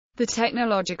The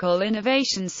technological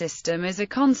innovation system is a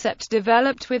concept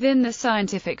developed within the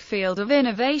scientific field of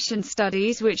innovation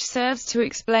studies which serves to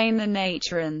explain the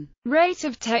nature and rate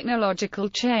of technological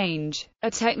change.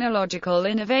 A technological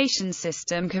innovation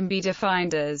system can be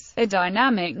defined as a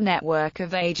dynamic network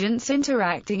of agents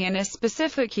interacting in a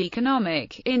specific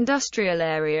economic, industrial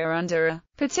area under a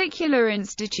particular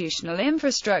institutional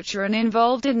infrastructure and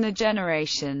involved in the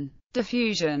generation,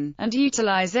 diffusion, and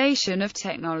utilization of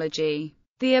technology.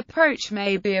 The approach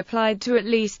may be applied to at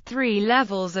least 3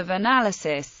 levels of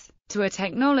analysis: to a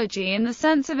technology in the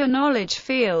sense of a knowledge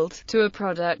field, to a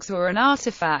product or an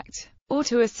artifact, or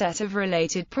to a set of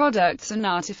related products and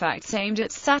artifacts aimed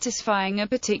at satisfying a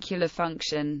particular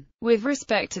function. With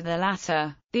respect to the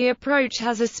latter, the approach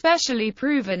has especially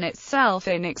proven itself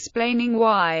in explaining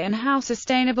why and how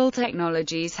sustainable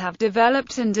technologies have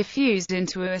developed and diffused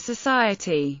into a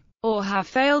society, or have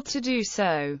failed to do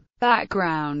so.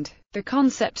 Background: the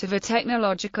concept of a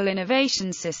technological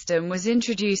innovation system was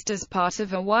introduced as part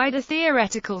of a wider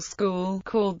theoretical school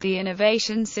called the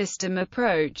innovation system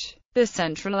approach. The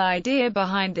central idea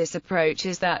behind this approach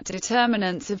is that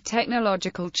determinants of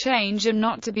technological change are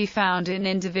not to be found in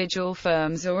individual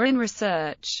firms or in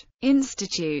research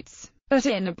institutes, but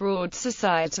in a broad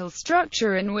societal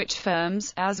structure in which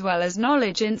firms, as well as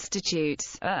knowledge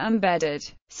institutes, are embedded.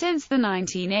 Since the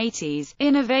 1980s,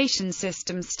 innovation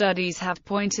system studies have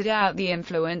pointed out the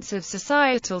influence of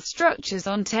societal structures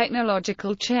on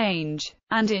technological change,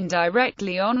 and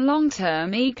indirectly on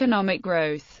long-term economic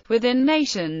growth, within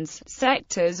nations,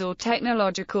 sectors or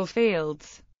technological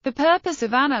fields. The purpose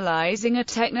of analyzing a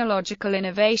technological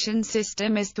innovation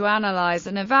system is to analyze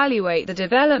and evaluate the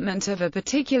development of a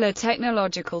particular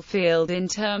technological field in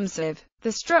terms of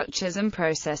the structures and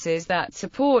processes that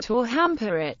support or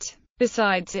hamper it.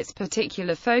 Besides its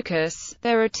particular focus,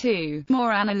 there are 2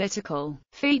 more analytical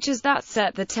features that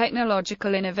set the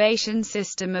technological innovation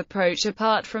system approach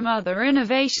apart from other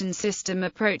innovation system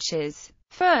approaches.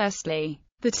 Firstly,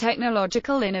 the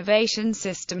technological innovation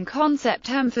system concept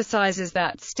emphasizes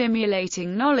that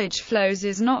stimulating knowledge flows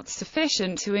is not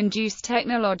sufficient to induce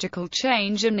technological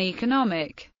change and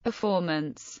economic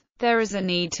performance. There is a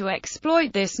need to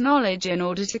exploit this knowledge in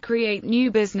order to create new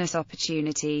business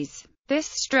opportunities. This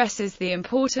stresses the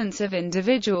importance of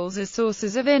individuals as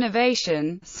sources of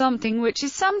innovation, something which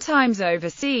is sometimes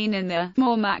overseen in the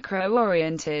more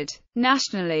macro-oriented,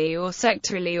 nationally or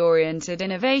sectorally oriented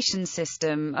innovation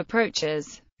system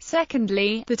approaches.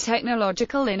 Secondly, the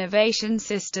technological innovation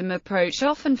system approach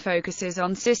often focuses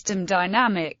on system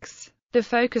dynamics. The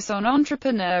focus on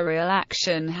entrepreneurial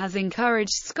action has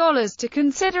encouraged scholars to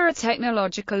consider a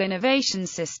technological innovation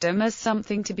system as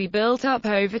something to be built up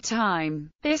over time.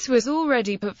 This was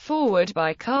already put forward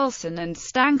by Carlson and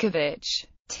Stankovic.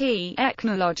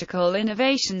 Technological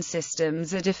innovation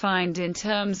systems are defined in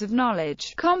terms of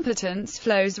knowledge, competence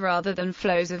flows rather than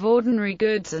flows of ordinary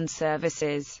goods and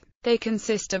services. They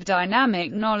consist of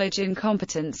dynamic knowledge and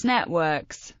competence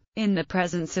networks. In the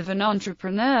presence of an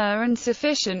entrepreneur and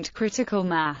sufficient critical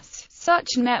mass, such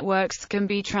networks can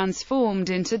be transformed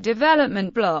into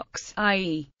development blocks,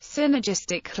 i.e.,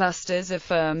 synergistic clusters of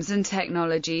firms and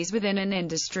technologies within an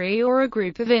industry or a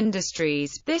group of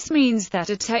industries. This means that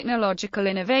a technological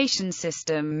innovation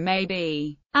system may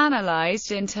be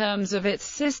analyzed in terms of its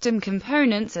system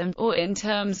components or in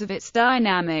terms of its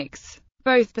dynamics.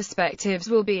 Both perspectives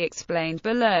will be explained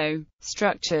below.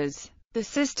 Structures. The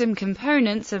system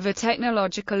components of a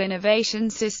technological innovation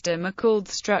system are called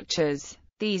structures.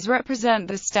 These represent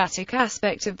the static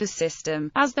aspect of the system,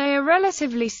 as they are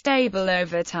relatively stable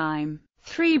over time.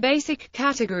 3 basic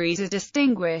categories are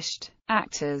distinguished.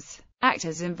 Actors.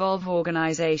 Actors involve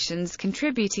organizations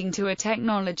contributing to a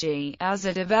technology, as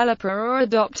a developer or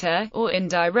adopter, or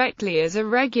indirectly as a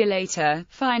regulator,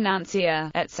 financier,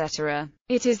 etc.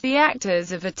 It is the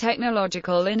actors of a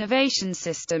technological innovation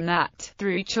system that,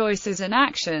 through choices and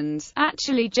actions,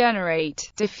 actually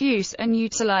generate, diffuse, and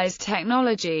utilize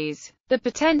technologies. The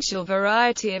potential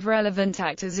variety of relevant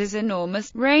actors is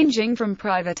enormous, ranging from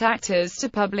private actors to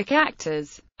public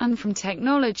actors, and from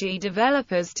technology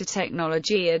developers to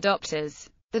technology adopters.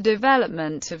 The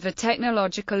development of a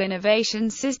technological innovation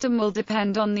system will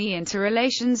depend on the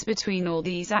interrelations between all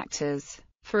these actors.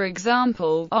 For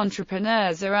example,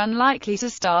 entrepreneurs are unlikely to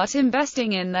start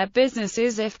investing in their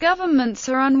businesses if governments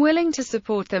are unwilling to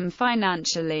support them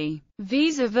financially.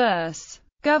 Vice versa.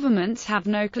 Governments have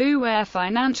no clue where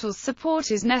financial support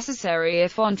is necessary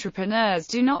if entrepreneurs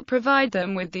do not provide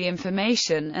them with the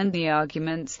information and the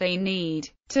arguments they need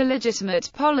to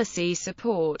legitimate policy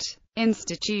support.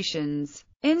 Institutions.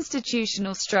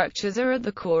 Institutional structures are at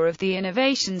the core of the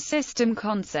innovation system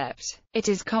concept. It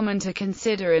is common to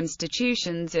consider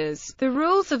institutions as the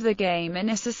rules of the game in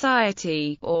a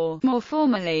society, or, more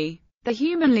formally, the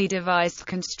humanly devised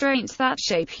constraints that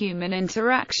shape human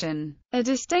interaction. A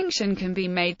distinction can be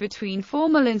made between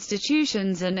formal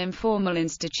institutions and informal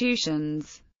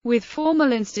institutions, with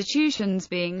formal institutions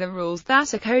being the rules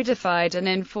that are codified and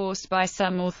enforced by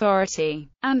some authority,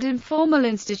 and informal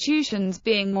institutions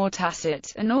being more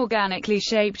tacit and organically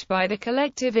shaped by the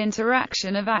collective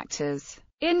interaction of actors.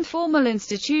 Informal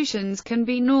institutions can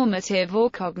be normative or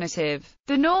cognitive.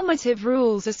 The normative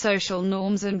rules are social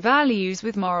norms and values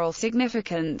with moral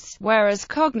significance, whereas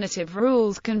cognitive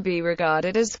rules can be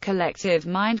regarded as collective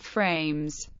mind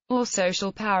frames or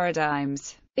social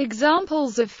paradigms.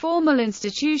 Examples of formal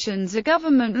institutions are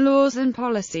government laws and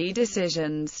policy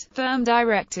decisions. Firm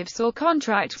directives or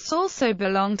contracts also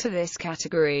belong to this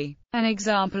category. An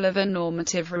example of a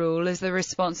normative rule is the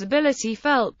responsibility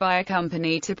felt by a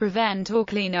company to prevent or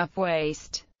clean up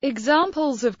waste.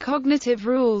 Examples of cognitive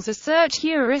rules are search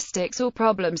heuristics or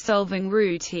problem-solving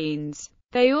routines.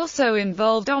 They also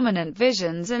involve dominant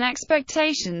visions and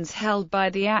expectations held by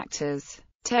the actors.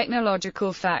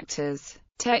 Technological factors.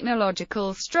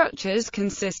 Technological structures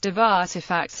consist of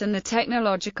artifacts and the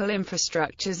technological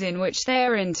infrastructures in which they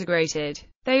are integrated.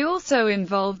 They also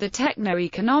involve the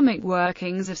techno-economic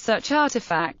workings of such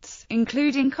artifacts,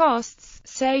 including costs,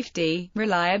 safety,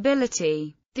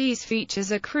 reliability. These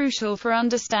features are crucial for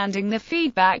understanding the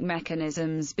feedback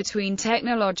mechanisms between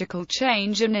technological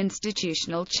change and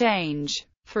institutional change.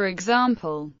 For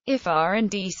example, if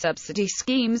R&D subsidy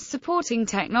schemes supporting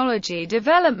technology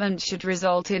development should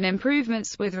result in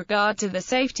improvements with regard to the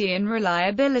safety and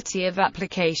reliability of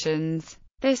applications,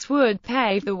 this would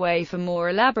pave the way for more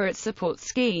elaborate support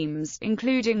schemes,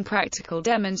 including practical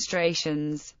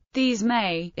demonstrations. These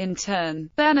may, in turn,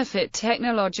 benefit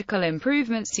technological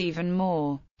improvements even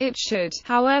more. It should,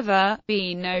 however,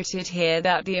 be noted here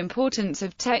that the importance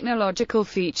of technological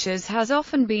features has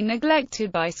often been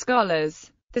neglected by scholars.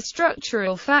 The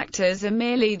structural factors are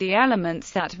merely the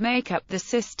elements that make up the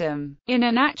system. In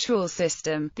an actual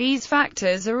system, these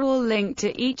factors are all linked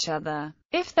to each other.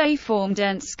 If they form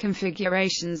dense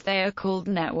configurations, they are called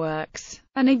networks.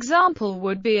 An example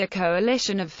would be a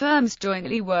coalition of firms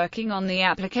jointly working on the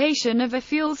application of a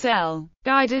fuel cell,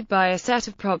 guided by a set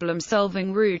of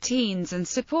problem-solving routines and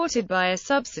supported by a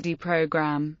subsidy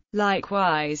program.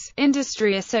 Likewise,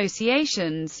 industry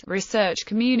associations, research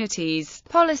communities,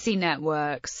 policy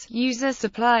networks,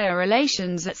 user-supplier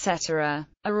relations, etc.,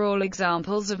 are all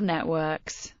examples of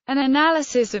networks. An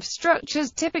analysis of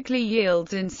structures typically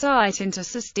yields insight into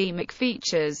systemic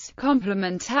features,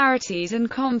 complementarities and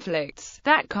conflicts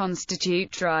that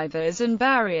constitute drivers and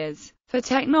barriers for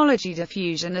technology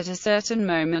diffusion at a certain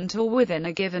moment or within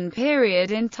a given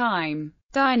period in time.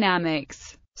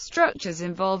 Dynamics. Structures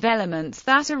involve elements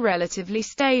that are relatively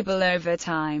stable over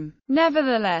time.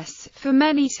 Nevertheless, for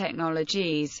many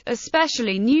technologies,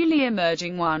 especially newly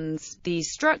emerging ones,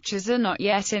 these structures are not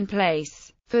yet in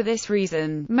place. For this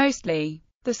reason, mostly,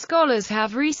 the scholars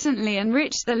have recently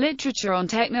enriched the literature on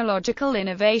technological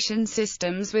innovation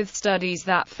systems with studies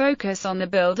that focus on the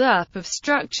build-up of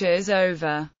structures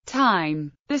over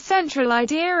time. The central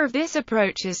idea of this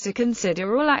approach is to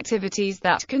consider all activities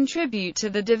that contribute to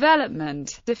the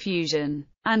development, diffusion,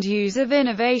 and use of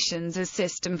innovations as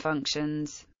system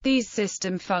functions. These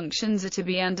system functions are to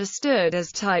be understood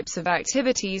as types of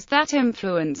activities that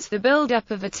influence the build-up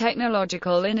of a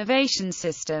technological innovation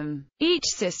system. Each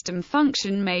system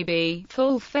function may be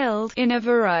fulfilled in a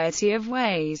variety of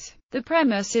ways. The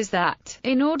premise is that,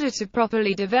 in order to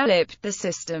properly develop, the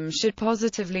system should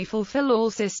positively fulfill all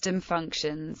system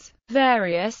functions.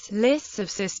 Various lists of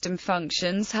system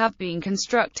functions have been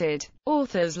constructed.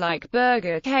 Authors like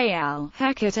Berger K.L.,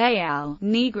 Heckert A.L.,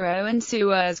 Negro and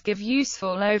Suarez give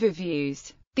useful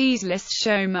overviews. These lists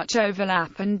show much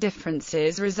overlap and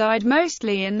differences reside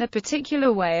mostly in the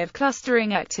particular way of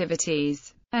clustering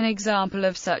activities. An example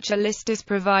of such a list is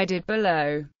provided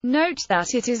below. Note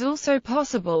that it is also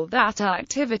possible that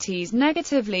activities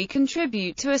negatively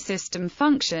contribute to a system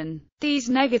function. These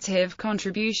negative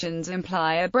contributions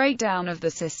imply a breakdown of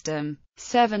the system.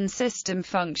 7 system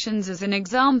functions as an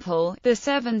example. The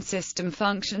 7 system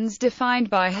functions defined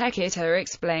by Heckert are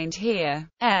explained here.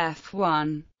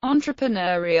 F1.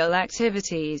 Entrepreneurial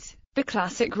activities. The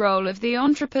classic role of the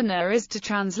entrepreneur is to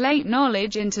translate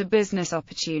knowledge into business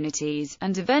opportunities,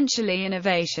 and eventually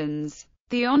innovations.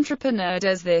 The entrepreneur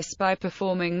does this by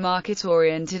performing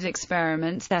market-oriented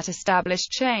experiments that establish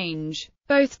change,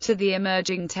 both to the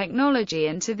emerging technology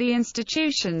and to the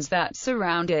institutions that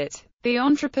surround it. The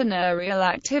entrepreneurial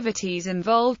activities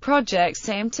involve projects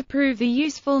aimed to prove the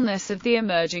usefulness of the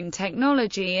emerging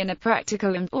technology in a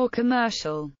practical and/or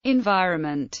commercial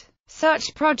environment.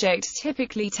 Such projects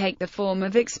typically take the form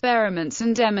of experiments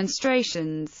and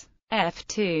demonstrations.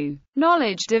 F2.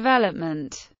 Knowledge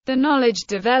development. The knowledge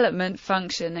development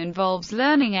function involves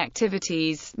learning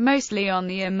activities, mostly on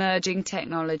the emerging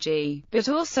technology, but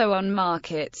also on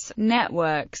markets,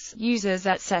 networks, users,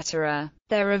 etc.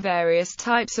 There are various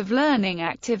types of learning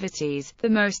activities, the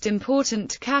most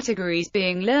important categories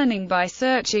being learning by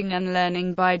searching and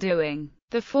learning by doing.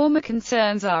 The former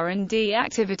concerns R&D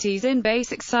activities in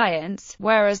basic science,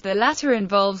 whereas the latter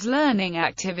involves learning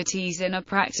activities in a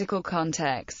practical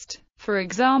context. For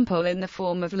example, in the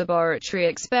form of laboratory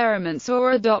experiments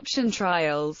or adoption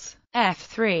trials.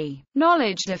 F3.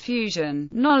 Knowledge diffusion.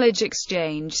 Knowledge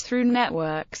exchange through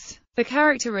networks. The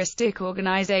characteristic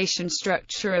organization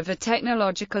structure of a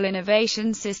technological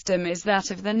innovation system is that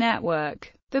of the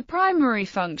network. The primary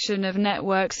function of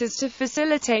networks is to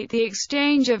facilitate the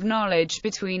exchange of knowledge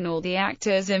between all the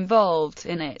actors involved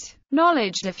in it.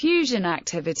 Knowledge diffusion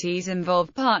activities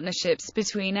involve partnerships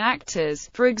between actors,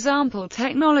 for example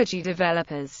technology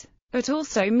developers, but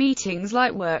also meetings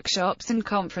like workshops and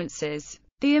conferences.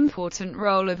 The important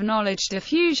role of knowledge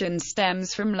diffusion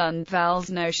stems from Lundvall's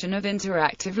notion of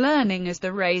interactive learning as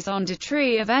the raison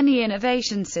d'etre of any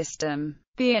innovation system.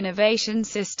 The innovation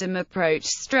system approach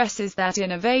stresses that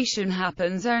innovation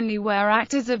happens only where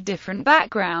actors of different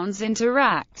backgrounds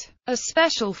interact. A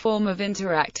special form of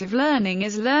interactive learning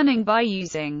is learning by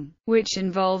using, which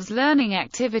involves learning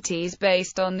activities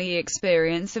based on the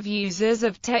experience of users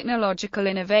of technological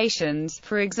innovations,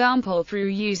 for example through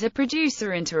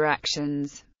user-producer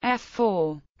interactions.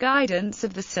 F4. Guidance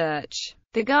of the search.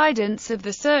 The guidance of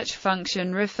the search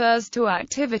function refers to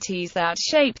activities that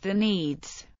shape the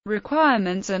needs,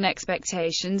 requirements and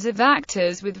expectations of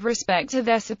actors with respect to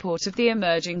their support of the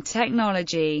emerging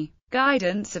technology.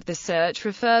 Guidance of the search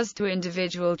refers to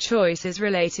individual choices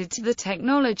related to the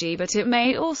technology, but it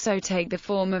may also take the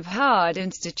form of hard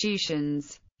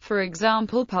institutions, for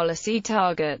example policy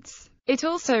targets. It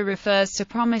also refers to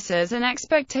promises and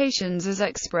expectations as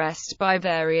expressed by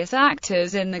various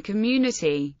actors in the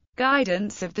community.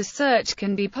 Guidance of the search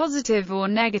can be positive or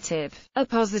negative. A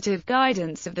positive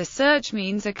guidance of the search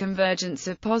means a convergence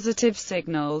of positive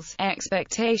signals,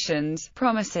 expectations,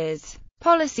 promises,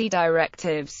 policy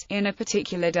directives, in a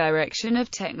particular direction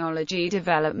of technology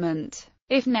development.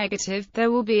 If negative, there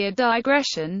will be a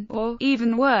digression, or,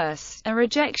 even worse, a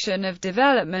rejection of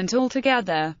development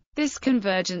altogether. This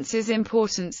convergence is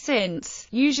important since,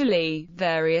 usually,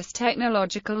 various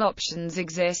technological options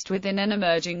exist within an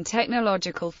emerging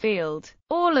technological field,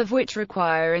 all of which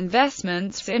require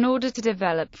investments in order to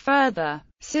develop further.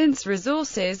 Since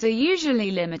resources are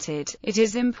usually limited, it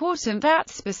is important that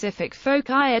specific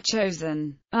foci are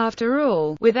chosen. After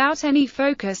all, without any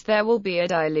focus there will be a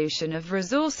dilution of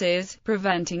resources,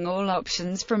 preventing all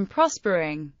options from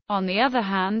prospering. On the other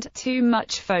hand, too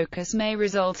much focus may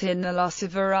result in the loss of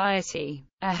variety.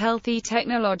 A healthy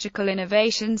technological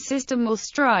innovation system will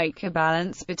strike a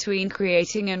balance between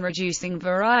creating and reducing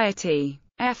variety.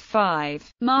 F5.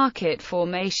 Market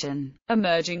formation.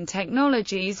 Emerging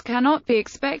technologies cannot be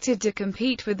expected to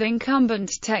compete with incumbent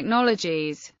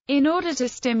technologies. In order to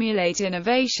stimulate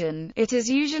innovation, it is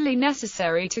usually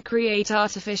necessary to create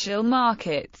artificial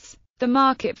markets. The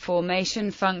market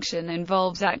formation function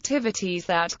involves activities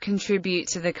that contribute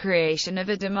to the creation of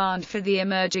a demand for the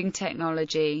emerging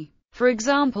technology. For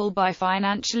example, by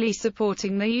financially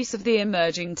supporting the use of the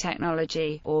emerging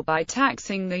technology, or by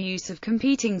taxing the use of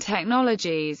competing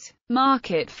technologies.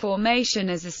 Market formation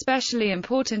is especially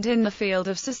important in the field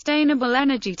of sustainable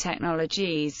energy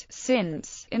technologies,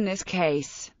 since, in this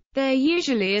case, there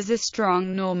usually is a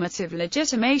strong normative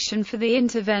legitimation for the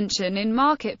intervention in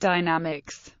market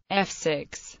dynamics.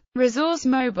 F6. Resource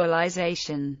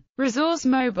mobilization. Resource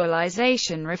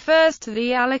mobilization refers to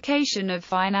the allocation of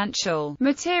financial,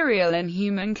 material and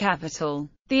human capital.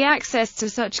 The access to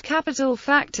such capital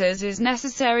factors is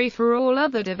necessary for all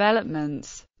other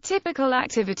developments. Typical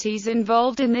activities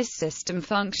involved in this system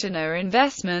function are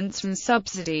investments and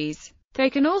subsidies. They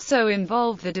can also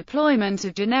involve the deployment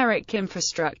of generic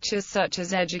infrastructures such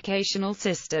as educational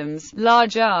systems,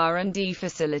 large R&D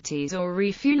facilities or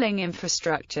refueling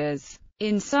infrastructures.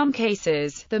 In some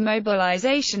cases, the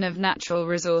mobilization of natural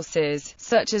resources,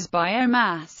 such as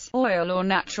biomass, oil or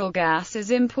natural gas,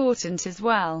 is important as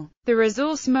well. The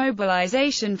resource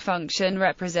mobilization function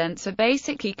represents a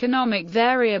basic economic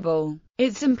variable.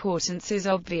 Its importance is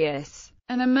obvious.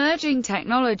 An emerging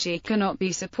technology cannot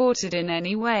be supported in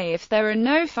any way if there are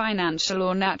no financial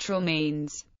or natural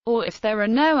means. or if there are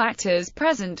no actors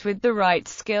present with the right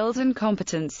skills and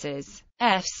competencies.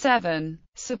 F7.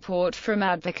 Support from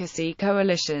advocacy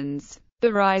coalitions.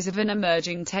 The rise of an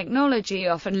emerging technology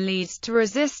often leads to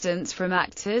resistance from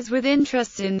actors with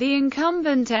interests in the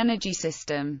incumbent energy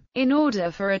system. In order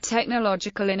for a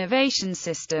technological innovation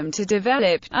system to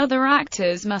develop, other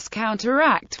actors must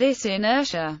counteract this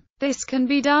inertia. This can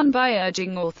be done by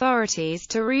urging authorities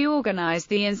to reorganize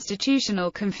the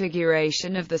institutional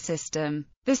configuration of the system.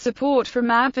 The support from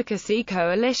advocacy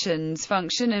coalitions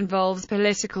function involves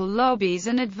political lobbies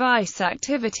and advice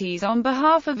activities on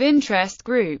behalf of interest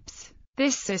groups.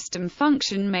 This system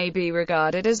function may be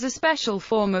regarded as a special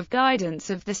form of guidance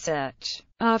of the search.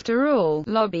 After all,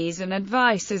 lobbies and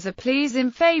advices are pleas in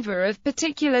favor of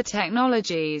particular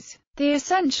technologies. The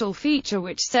essential feature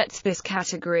which sets this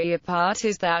category apart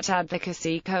is that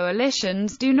advocacy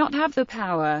coalitions do not have the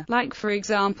power, like for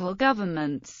example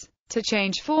governments, to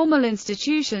change formal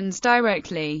institutions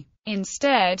directly.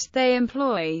 Instead, they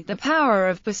employ the power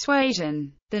of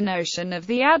persuasion. The notion of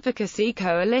the advocacy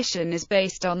coalition is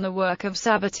based on the work of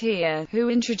Sabatier, who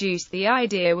introduced the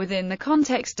idea within the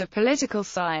context of political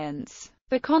science.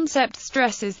 The concept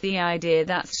stresses the idea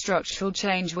that structural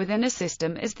change within a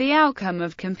system is the outcome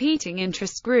of competing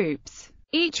interest groups,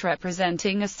 each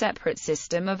representing a separate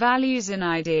system of values and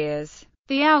ideas.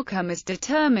 The outcome is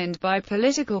determined by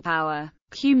political power.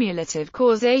 Cumulative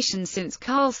causation. Since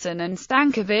Carlson and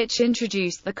Stankovic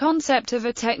introduced the concept of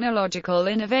a technological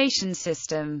innovation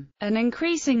system, an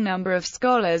increasing number of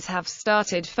scholars have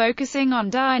started focusing on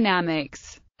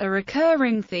dynamics. A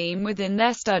recurring theme within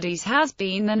their studies has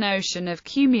been the notion of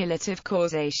cumulative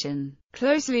causation,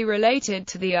 closely related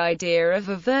to the idea of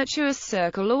a virtuous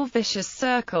circle or vicious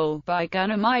circle, by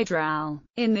Gunnar Myrdal.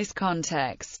 In this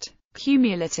context,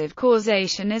 cumulative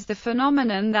causation is the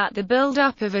phenomenon that the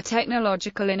build-up of a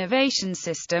technological innovation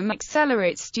system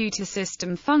accelerates due to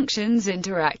system functions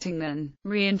interacting and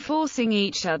reinforcing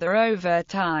each other over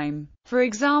time. For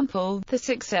example, the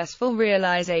successful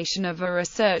realization of a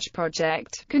research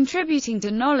project, contributing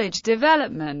to knowledge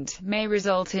development, may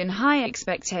result in high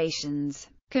expectations,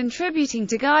 contributing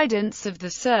to guidance of the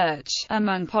search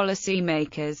among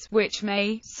policymakers, which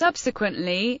may,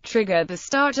 subsequently, trigger the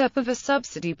startup of a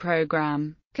subsidy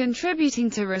program, contributing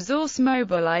to resource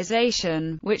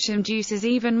mobilization, which induces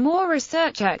even more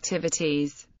research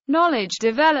activities, knowledge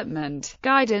development,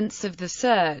 guidance of the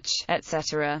search,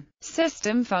 etc.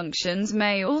 System functions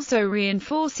may also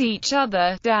reinforce each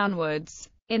other, downwards.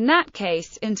 In that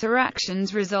case,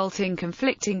 interactions result in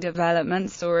conflicting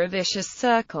developments or a vicious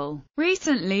circle.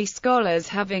 Recently, scholars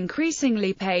have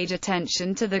increasingly paid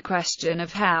attention to the question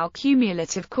of how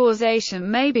cumulative causation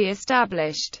may be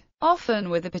established, often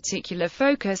with a particular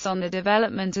focus on the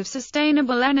development of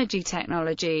sustainable energy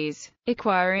technologies.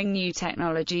 Acquiring new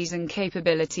technologies and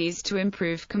capabilities to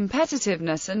improve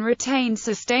competitiveness and retain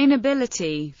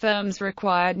sustainability. Firms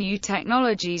require new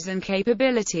technologies and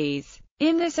capabilities.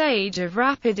 In this age of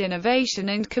rapid innovation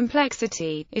and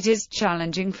complexity, it is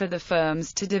challenging for the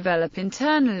firms to develop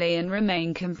internally and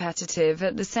remain competitive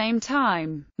at the same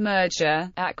time.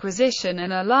 Merger, acquisition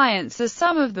and alliance are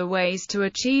some of the ways to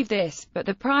achieve this, but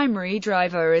the primary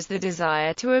driver is the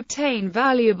desire to obtain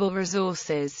valuable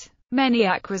resources. Many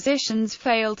acquisitions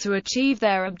failed to achieve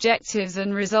their objectives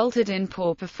and resulted in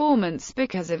poor performance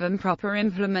because of improper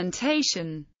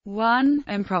implementation. 1.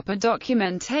 Improper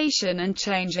documentation and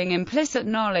changing implicit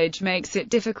knowledge makes it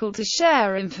difficult to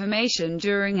share information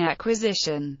during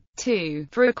acquisition. 2.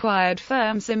 For acquired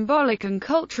firms, symbolic and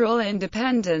cultural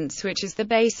independence, which is the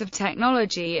base of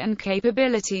technology and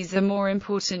capabilities, are more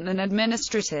important than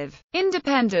administrative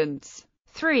independence.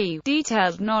 3.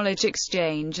 Detailed knowledge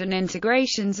exchange and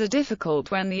integrations are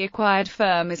difficult when the acquired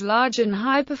firm is large and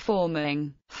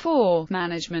high-performing. 4.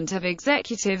 Management of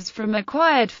executives from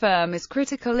acquired firm is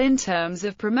critical in terms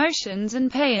of promotions and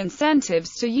pay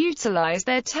incentives to utilize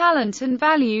their talent and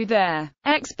value their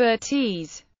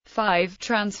expertise. 5.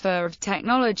 Transfer of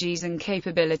technologies and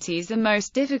capabilities, a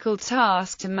most difficult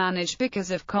task to manage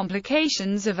because of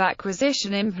complications of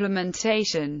acquisition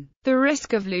implementation. The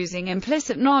risk of losing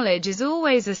implicit knowledge is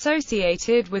always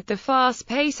associated with the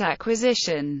fast-paced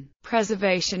acquisition.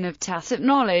 Preservation of tacit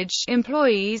knowledge,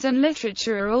 employees and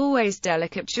literature are always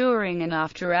delicate during and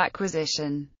after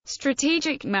acquisition.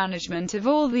 Strategic management of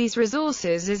all these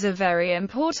resources is a very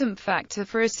important factor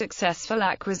for a successful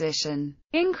acquisition.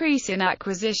 Increase in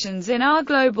acquisitions in our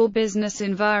global business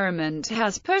environment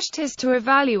has pushed us to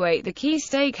evaluate the key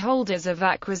stakeholders of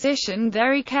acquisition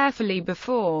very carefully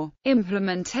before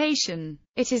implementation innovation.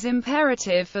 It is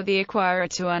imperative for the acquirer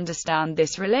to understand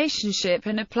this relationship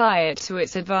and apply it to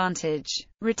its advantage.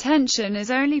 Retention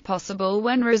is only possible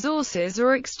when resources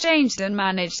are exchanged and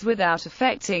managed without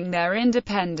affecting their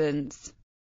independence.